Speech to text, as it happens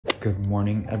Good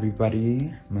morning,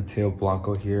 everybody. Mateo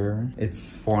Blanco here.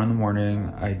 It's 4 in the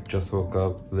morning. I just woke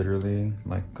up literally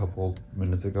like a couple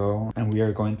minutes ago, and we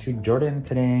are going to Jordan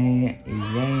today.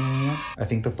 Yay! I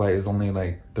think the flight is only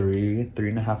like three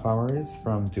and a half hours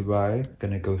from Dubai.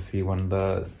 Gonna go see one of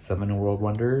the 7 world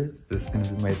wonders. This is gonna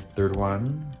be my third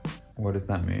one. What does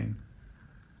that mean?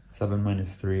 7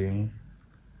 minus 3.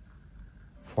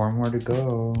 4 more to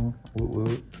go. Woot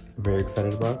woot. Very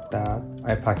excited about that.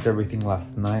 I packed everything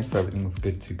last night, so everything's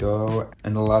good to go.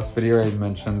 In the last video, I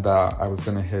mentioned that I was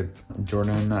gonna hit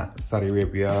Jordan, Saudi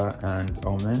Arabia, and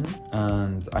Oman.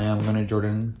 And I am gonna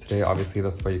Jordan today. Obviously,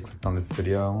 that's why you clicked on this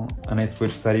video. And I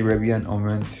switched Saudi Arabia and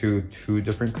Oman to 2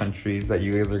 different countries that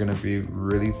you guys are gonna be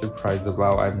really surprised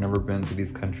about. I've never been to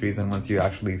these countries, and once you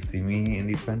actually see me in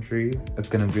these countries, it's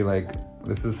gonna be like,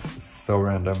 this is so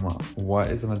random. What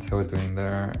is Mateo doing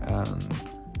there and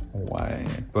why?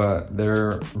 But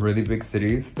they're really big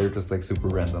cities. They're just like super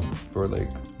random for like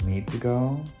me to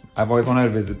go. I've always wanted to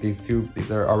visit these 2.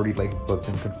 These are already like booked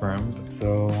and confirmed.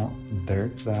 So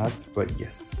there's that. But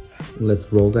yes,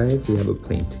 let's roll, guys. We have a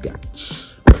plane to catch.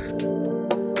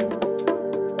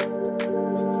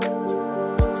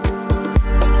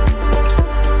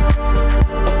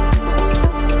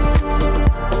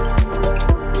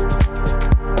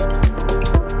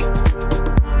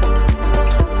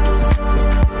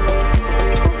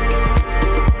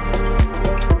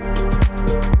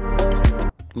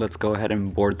 Let's go ahead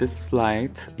and board this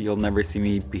flight. You'll never see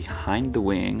me behind the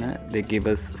wing. They gave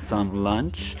us some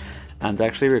lunch, and I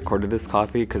actually recorded this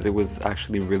coffee because it was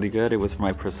actually really good. It was for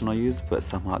my personal use, but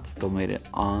somehow it still made it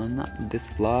on this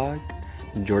vlog.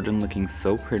 Jordan looking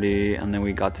so pretty, and then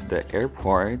we got to the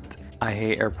airport. I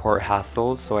hate airport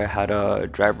hassles, so I had a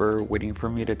driver waiting for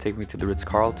me to take me to the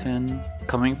Ritz-Carlton.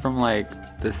 Coming from like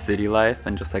the city life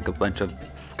and just like a bunch of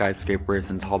skyscrapers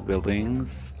and tall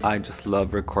buildings, I just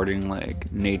love recording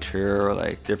like nature or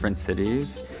like different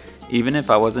cities. Even if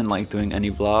I wasn't like doing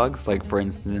any vlogs, like for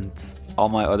instance, all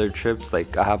my other trips,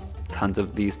 like I have tons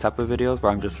of these type of videos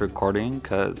where I'm just recording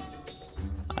because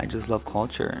I just love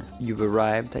culture. You've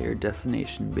arrived at your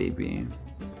destination, baby.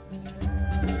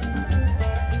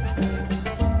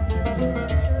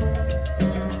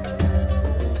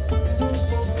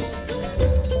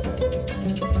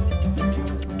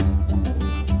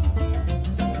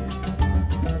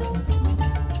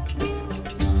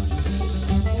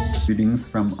 Greetings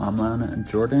from Amman,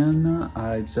 Jordan.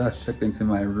 I just checked into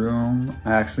my room.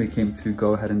 I actually came to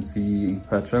go ahead and see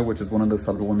Petra, which is one of the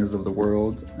 7 wonders of the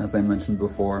world. As I mentioned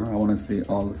before, I want to see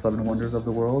all the 7 wonders of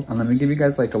the world. And let me give you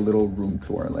guys like a little room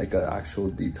tour, like an actual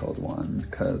detailed one,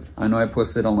 because I know I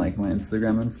posted on like my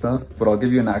Instagram and stuff, but I'll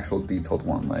give you an actual detailed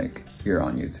one like here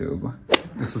on YouTube.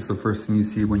 This is the first thing you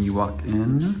see when you walk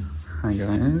in. Hi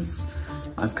guys.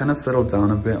 I've kind of settled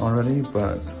down a bit already,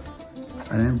 but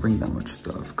I didn't bring that much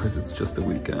stuff because it's just a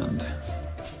weekend.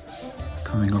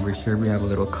 Coming over here, we have a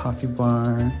little coffee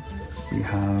bar. We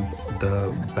have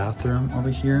the bathroom over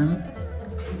here.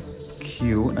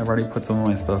 Cute. I've already put some of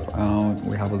my stuff out.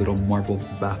 We have a little marble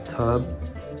bathtub.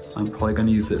 I'm probably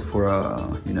gonna use it for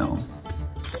you know,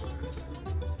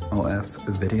 OF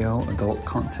video, adult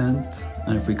content.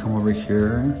 And if we come over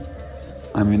here,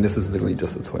 I mean, this is literally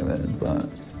just a toilet, but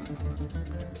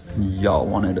y'all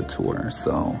wanted a tour,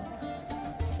 so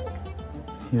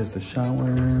here's the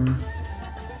shower.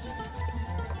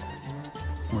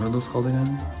 What are those called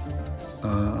again?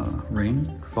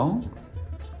 Rainfall?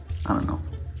 I don't know.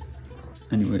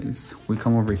 Anyways, we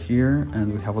come over here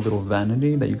and we have a little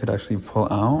vanity that you could actually pull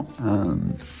out,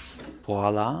 and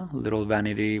voila, little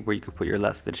vanity where you could put your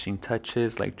last finishing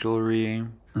touches like jewelry.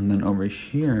 And then over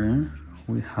here,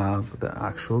 we have the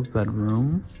actual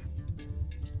bedroom.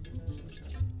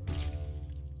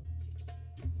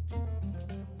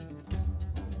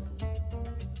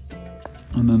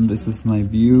 And then this is my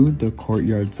view. The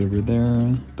courtyard's over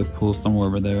there. The pool's somewhere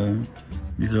over there.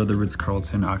 These are the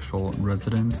Ritz-Carlton actual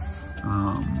residence.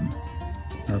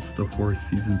 That's the 4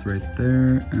 Seasons right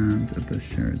there, and the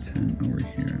Sheraton over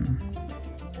here.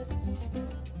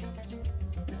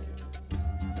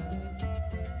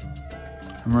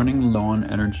 I'm running low on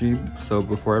energy, so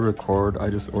before I record, I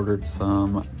just ordered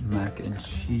some mac and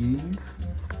cheese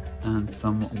and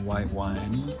some white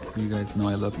wine. You guys know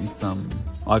I love me some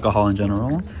alcohol in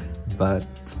general, but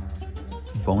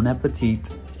bon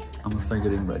appetit. I'm gonna start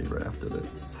getting ready right after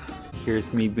this.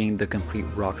 Here's me being the complete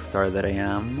rock star that I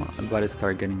am. I'm about to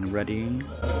start getting ready.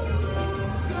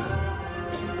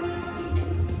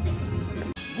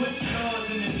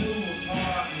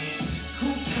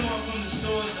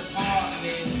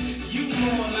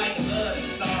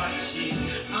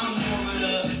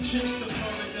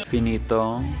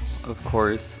 Finito. of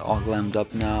course, all glammed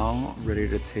up now, ready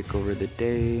to take over the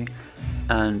day.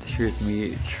 And here's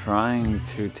me trying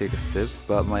to take a sip,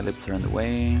 but my lips are in the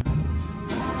way.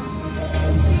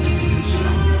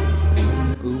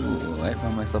 Ooh, I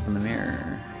found myself in the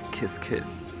mirror. Kiss,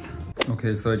 kiss.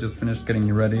 Okay, so I just finished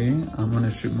getting ready. I'm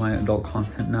gonna shoot my adult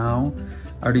content now.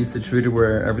 I already situated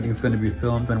where everything's gonna be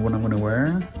filmed and what I'm gonna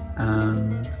wear.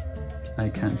 And I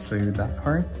can't show you that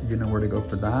part. You know where to go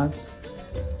for that.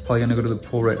 Probably gonna go to the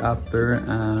pool right after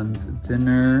and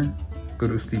dinner. Go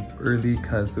to sleep early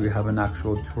because we have an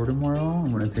actual tour tomorrow.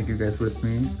 I'm gonna take you guys with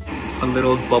me. A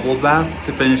little bubble bath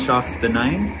to finish off the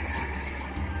night.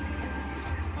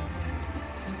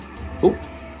 Oh,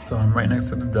 so I'm right next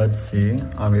to the Dead Sea.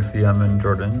 Obviously I'm in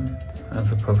Jordan and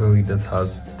supposedly this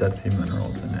has Dead Sea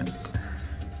minerals in it.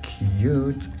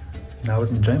 Cute. And I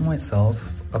was enjoying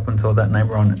myself up until that night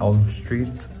we're on Elm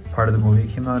Street. Part of the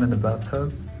movie came out in the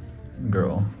bathtub.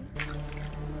 Girl.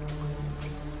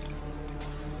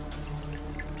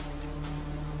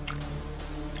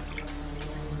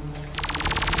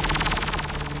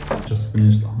 Just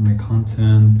finished all my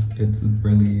content. It's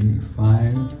barely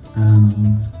 5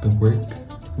 and the work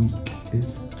week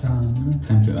is done.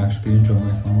 Time to actually enjoy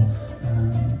myself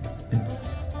and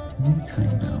it's me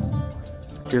time now.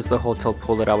 Here's the hotel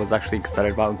pool that I was actually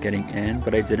excited about getting in,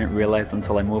 but I didn't realize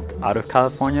until I moved out of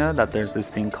California that there's this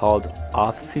thing called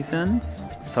off seasons.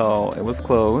 So it was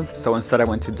closed. So instead I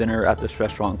went to dinner at this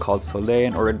restaurant called Soleil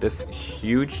and ordered this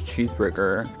huge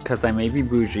cheeseburger because I may be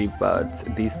bougie, but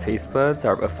these taste buds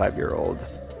are a 5-year-old.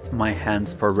 My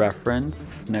hands for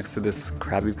reference next to this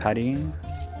Krabby Patty.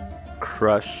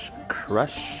 Crush,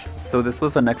 crush. So this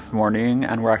was the next morning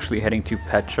and we're actually heading to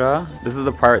Petra. This is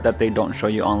the part that they don't show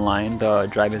you online. The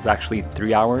drive is actually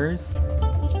 3 hours.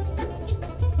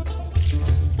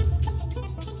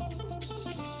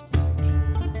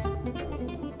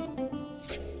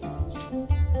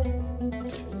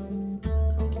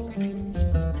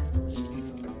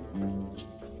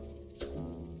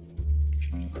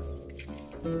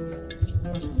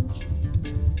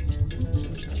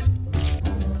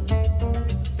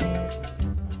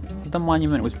 The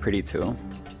monument was pretty too.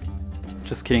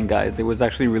 Just kidding guys, it was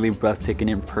actually really breathtaking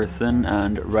in person,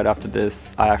 and right after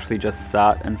this I actually just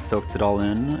sat and soaked it all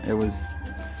in. It was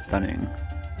stunning.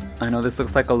 I know this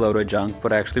looks like a load of junk,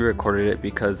 but I actually recorded it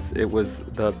because it was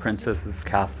the princess's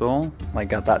castle,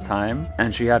 like at that time,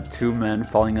 and she had 2 men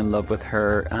falling in love with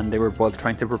her and they were both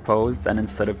trying to propose, and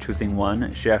instead of choosing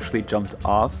one, she actually jumped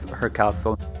off her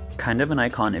castle. Kind of an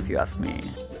icon if you ask me.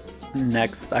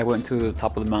 Next, I went to the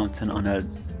top of the mountain on a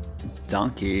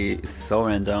donkey, so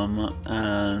random,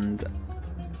 and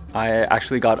I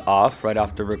actually got off right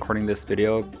after recording this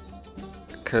video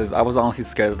because I was honestly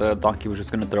scared that the donkey was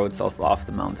just gonna throw itself off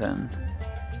the mountain.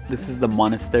 This is the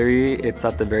monastery. It's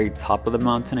at the very top of the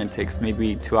mountain. It takes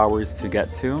maybe 2 hours to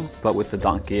get to, but with the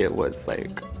donkey it was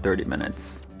like 30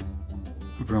 minutes.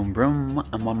 Vroom vroom,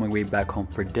 I'm on my way back home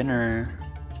for dinner.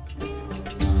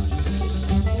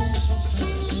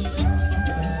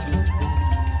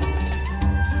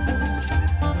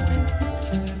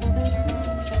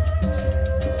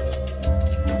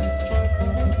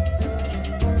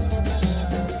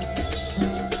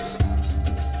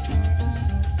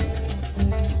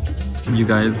 You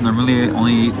guys, normally I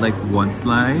only eat like 1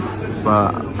 slice,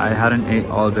 but I hadn't ate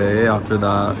all day after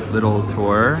that little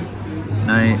tour.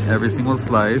 And I ate every single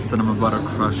slice, and I'm about to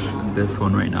crush this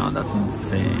one right now. That's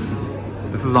insane.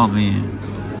 This is all me.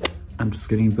 I'm just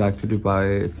getting back to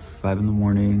Dubai. It's 5 in the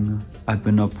morning. I've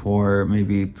been up for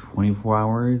maybe 24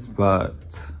 hours, but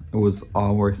it was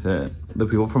all worth it. The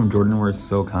people from Jordan were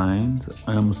so kind,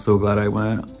 and I'm so glad I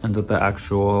went. And at the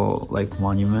actual like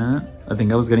monument, I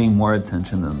think I was getting more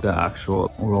attention than the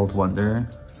actual world wonder.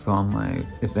 So I'm like,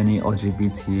 if any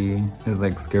LGBT is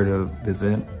like scared to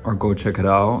visit or go check it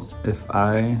out, if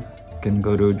I can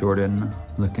go to Jordan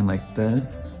looking like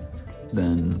this,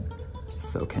 then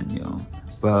so can you.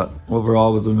 But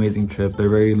overall, it was an amazing trip. They're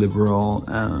very liberal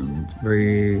and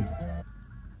very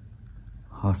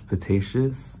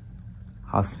hospitalious.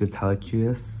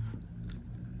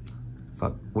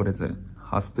 Fuck, what is it?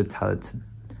 Hospitality.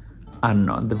 I don't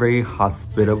know. They're very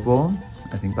hospitable.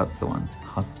 I think that's the one.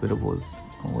 Hospitable is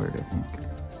a word, I think.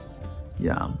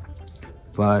 Yeah.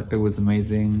 But it was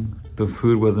amazing. The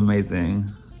food was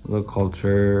amazing. The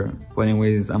culture. But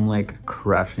anyways, I'm like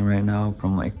crashing right now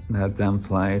from like that damn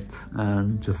flight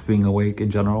and just being awake in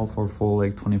general for full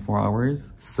like 24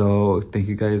 hours. So thank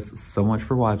you guys so much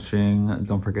for watching.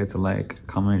 Don't forget to like,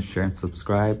 comment, share, and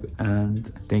subscribe.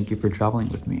 And thank you for traveling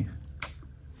with me.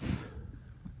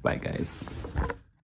 Bye guys.